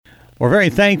We're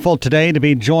very thankful today to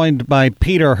be joined by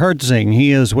Peter Hertzing.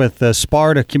 He is with the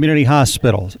Sparta Community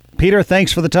Hospital. Peter,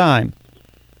 thanks for the time.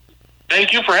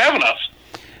 Thank you for having us.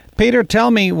 Peter,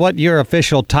 tell me what your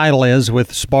official title is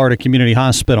with Sparta Community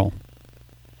Hospital.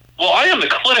 Well, I am the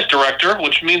clinic director,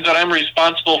 which means that I'm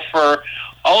responsible for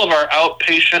all of our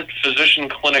outpatient physician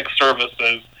clinic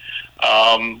services,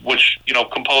 which,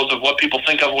 compose of what people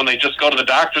think of when they just go to the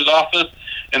doctor's office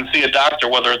and see a doctor,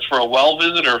 whether it's for a well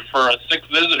visit or for a sick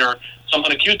visit or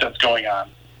something acute that's going on.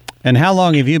 And how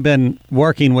long have you been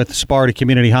working with Sparta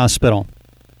Community Hospital?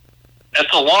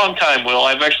 It's a long time, Will.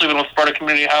 I've actually been with Sparta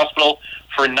Community Hospital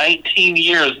for 19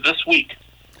 years this week.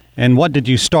 And what did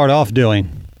you start off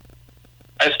doing?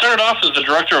 I started off as the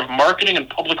Director of Marketing and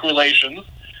Public Relations,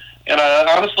 and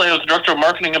honestly, I was the Director of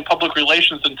Marketing and Public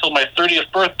Relations until my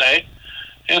 30th birthday,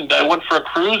 and I went for a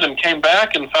cruise and came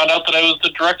back and found out that I was the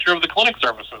Director of the Clinic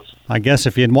Services. I guess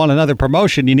if you'd want another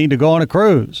promotion, you need to go on a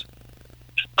cruise.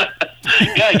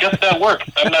 Yeah, I guess that works.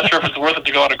 I'm not sure if it's worth it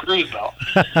to go on a cruise,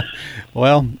 though.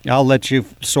 Well, I'll let you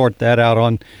sort that out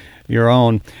on your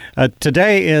own.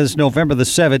 Today is November the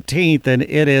 17th, and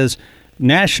it is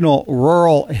National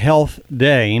Rural Health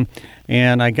Day.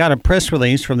 And I got a press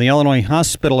release from the Illinois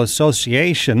Hospital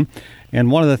Association,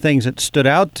 and one of the things that stood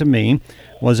out to me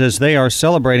was as they are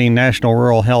celebrating National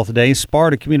Rural Health Day,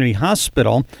 Sparta Community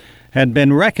Hospital had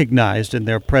been recognized in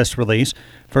their press release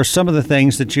for some of the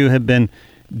things that you have been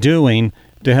doing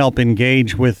to help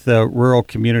engage with rural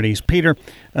communities. Peter,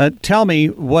 tell me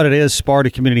what it is Sparta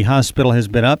Community Hospital has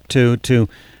been up to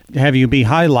have you be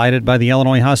highlighted by the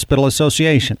Illinois Hospital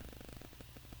Association.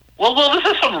 Well, this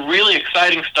is some really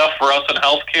exciting stuff for us in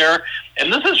healthcare,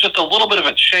 and this is just a little bit of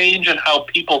a change in how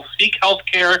people seek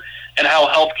healthcare and how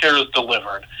healthcare is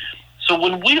delivered. So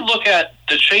when we look at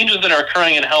the changes that are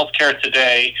occurring in healthcare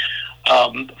today,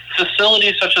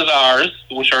 facilities such as ours,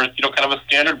 which are kind of a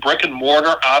standard brick and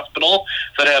mortar hospital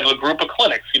that have a group of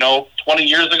clinics. 20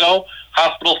 years ago,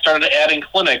 hospitals started adding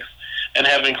clinics and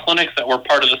having clinics that were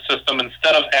part of the system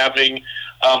instead of having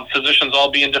physicians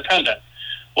all be independent.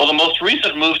 Well, the most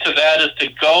recent move to that is to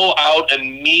go out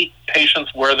and meet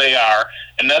patients where they are,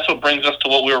 and that's what brings us to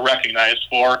what we were recognized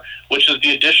for, which is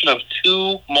the addition of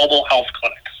 2 mobile health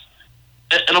clinics.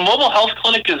 And a mobile health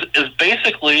clinic is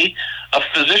basically a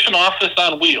physician office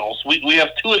on wheels. We have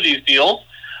 2 of these deals.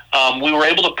 We were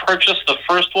able to purchase the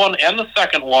first one and the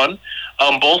second one,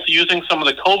 both using some of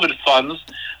the COVID funds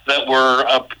that were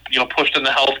pushed into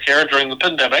healthcare during the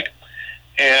pandemic.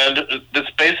 And it's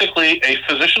basically a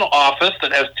physician office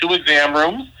that has 2 exam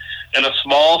rooms in a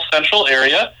small central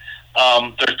area.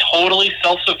 They're totally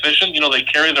self-sufficient. They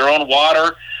carry their own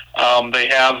water. They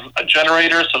have a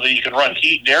generator so that you can run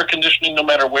heat and air conditioning no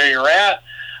matter where you're at.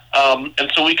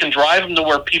 And so we can drive them to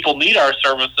where people need our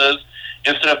services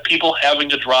instead of people having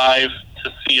to drive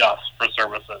to see us for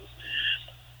services.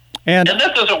 And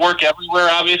that doesn't work everywhere,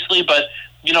 obviously, but,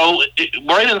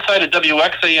 right inside of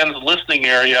WXAN's listening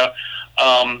area,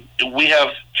 we have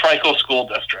Trico School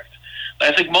District.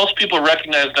 I think most people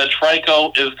recognize that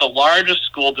Trico is the largest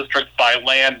school district by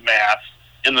land mass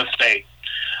in the state.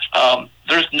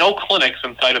 There's no clinics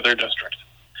inside of their district.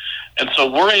 And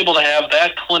so we're able to have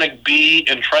that clinic be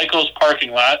in Trico's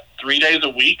parking lot 3 days a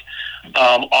week,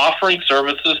 offering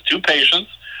services to patients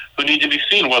who need to be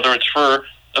seen, whether it's for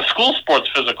a school sports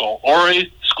physical or a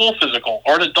school physical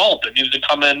or an adult that needs to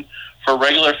come in for a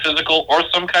regular physical or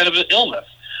some kind of an illness.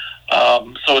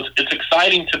 So it's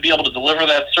exciting to be able to deliver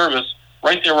that service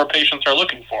right there where patients are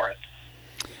looking for it.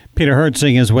 Peter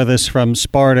Hertzing is with us from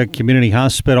Sparta Community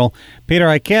Hospital. Peter,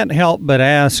 I can't help but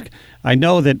ask, I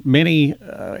know that many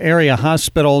area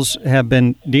hospitals have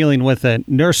been dealing with a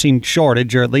nursing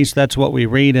shortage, or at least that's what we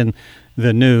read in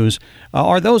the news.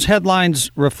 Are those headlines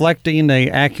reflecting an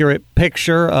accurate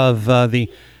picture of the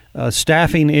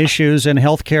staffing issues in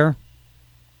healthcare?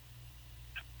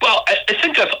 Well, I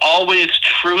think that's always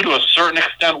true to a certain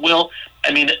extent, Will.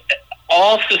 I mean,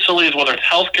 all facilities, whether it's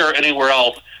healthcare or anywhere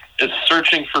else, is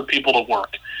searching for people to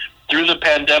work. Through the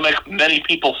pandemic, many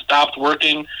people stopped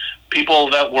working.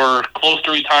 People that were close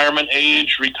to retirement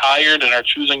age retired and are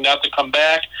choosing not to come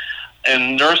back.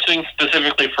 And nursing,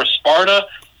 specifically for Sparta,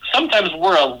 sometimes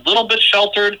we're a little bit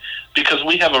sheltered because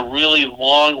we have a really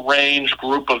long-range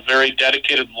group of very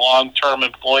dedicated long-term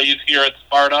employees here at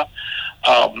Sparta.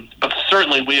 But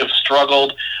certainly we have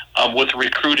struggled with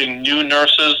recruiting new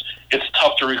nurses. It's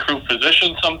tough to recruit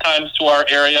physicians sometimes to our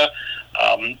area.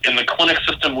 In the clinic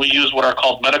system, we use what are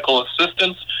called medical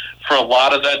assistants for a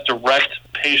lot of that direct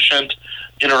patient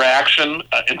interaction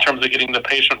in terms of getting the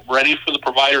patient ready for the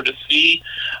provider to see.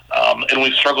 And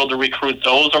we've struggled to recruit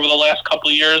those over the last couple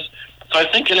of years. So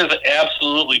I think it is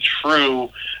absolutely true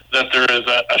that there is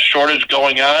a shortage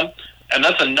going on. And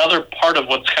that's another part of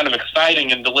what's kind of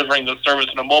exciting in delivering the service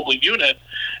in a mobile unit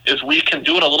is we can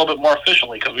do it a little bit more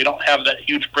efficiently because we don't have that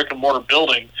huge brick and mortar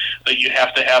building that you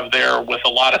have to have there with a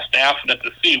lot of staff in it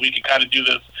to see. We can kind of do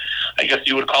this, I guess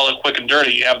you would call it quick and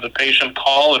dirty. You have the patient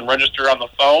call and register on the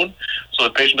phone, so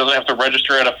the patient doesn't have to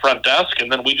register at a front desk,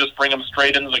 and then we just bring them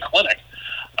straight into the clinic.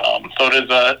 So it is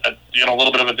a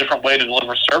little bit of a different way to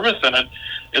deliver service, and it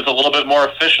is a little bit more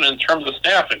efficient in terms of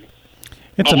staffing.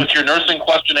 But with your nursing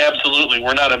question, absolutely.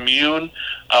 We're not immune,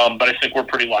 but I think we're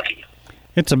pretty lucky.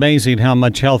 It's amazing how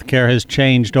much healthcare has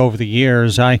changed over the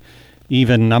years. I'm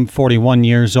 41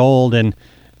 years old, and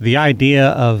the idea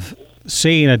of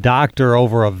seeing a doctor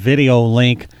over a video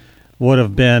link would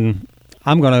have been,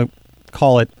 I'm going to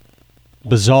call it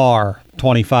bizarre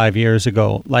 25 years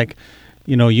ago. Like,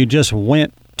 you just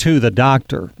went to the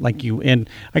doctor. And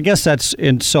I guess that's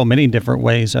in so many different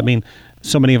ways. I mean,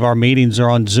 so many of our meetings are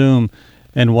on Zoom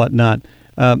and whatnot.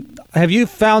 Have you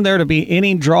found there to be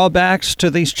any drawbacks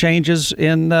to these changes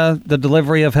in the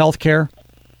delivery of health care?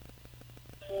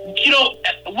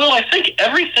 Will, I think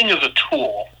everything is a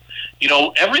tool.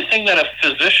 Everything that a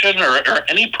physician or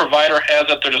any provider has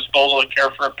at their disposal to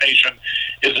care for a patient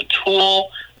is a tool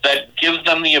that gives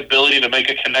them the ability to make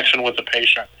a connection with the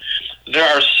patient. There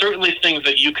are certainly things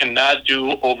that you cannot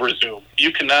do over Zoom.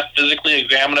 You cannot physically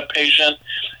examine a patient,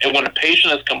 and when a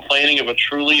patient is complaining of a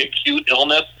truly acute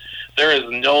illness, there is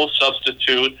no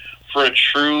substitute for a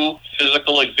true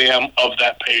physical exam of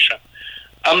that patient.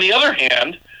 On the other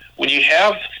hand, when you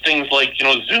have things like,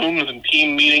 Zooms and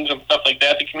team meetings and stuff like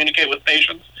that to communicate with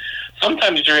patients,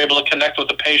 sometimes you're able to connect with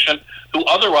a patient who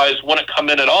otherwise wouldn't come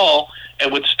in at all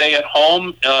and would stay at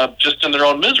home just in their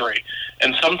own misery.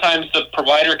 And sometimes the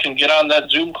provider can get on that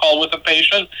Zoom call with a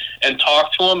patient and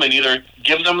talk to them and either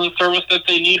give them the service that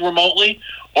they need remotely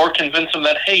or convince them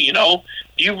that, hey,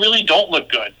 you really don't look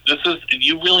good.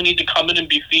 You really need to come in and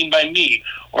be seen by me,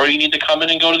 or you need to come in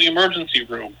and go to the emergency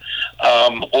room,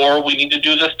 or we need to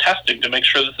do this testing to make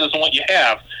sure this isn't what you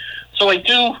have. So I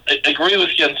do agree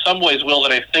with you in some ways, Will,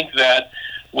 that I think that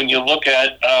when you look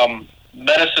at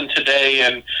medicine today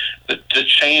and the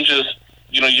changes,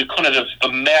 you couldn't have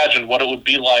imagined what it would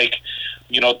be like,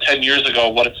 10 years ago,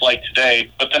 what it's like today.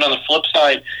 But then on the flip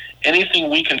side, anything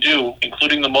we can do,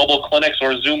 including the mobile clinics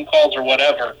or Zoom calls or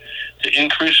whatever, to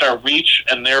increase our reach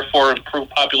and therefore improve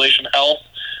population health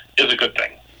is a good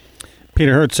thing.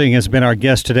 Peter Hertzing has been our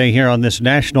guest today here on this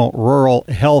National Rural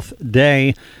Health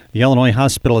Day. The Illinois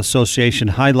Hospital Association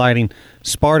highlighting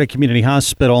Sparta Community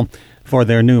Hospital for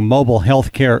their new mobile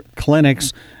health care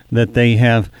clinics that they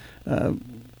have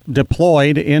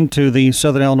deployed into the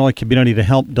Southern Illinois community to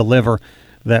help deliver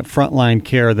that frontline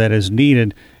care that is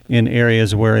needed in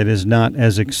areas where it is not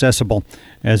as accessible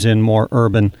as in more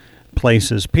urban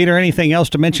places. Peter, anything else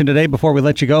to mention today before we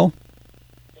let you go?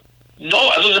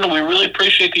 No, other than we really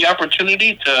appreciate the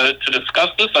opportunity to discuss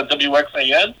this on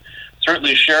WXAN.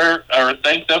 Certainly share or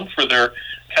thank them for their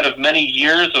kind of many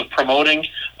years of promoting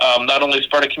not only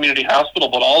Sparta Community Hospital,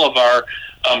 but all of our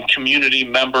community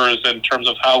members in terms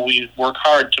of how we work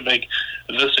hard to make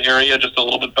this area just a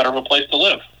little bit better of a place to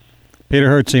live. Peter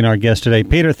Hertzing, our guest today.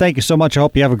 Peter, thank you so much. I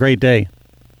hope you have a great day.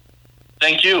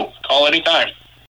 Thank you. Call anytime.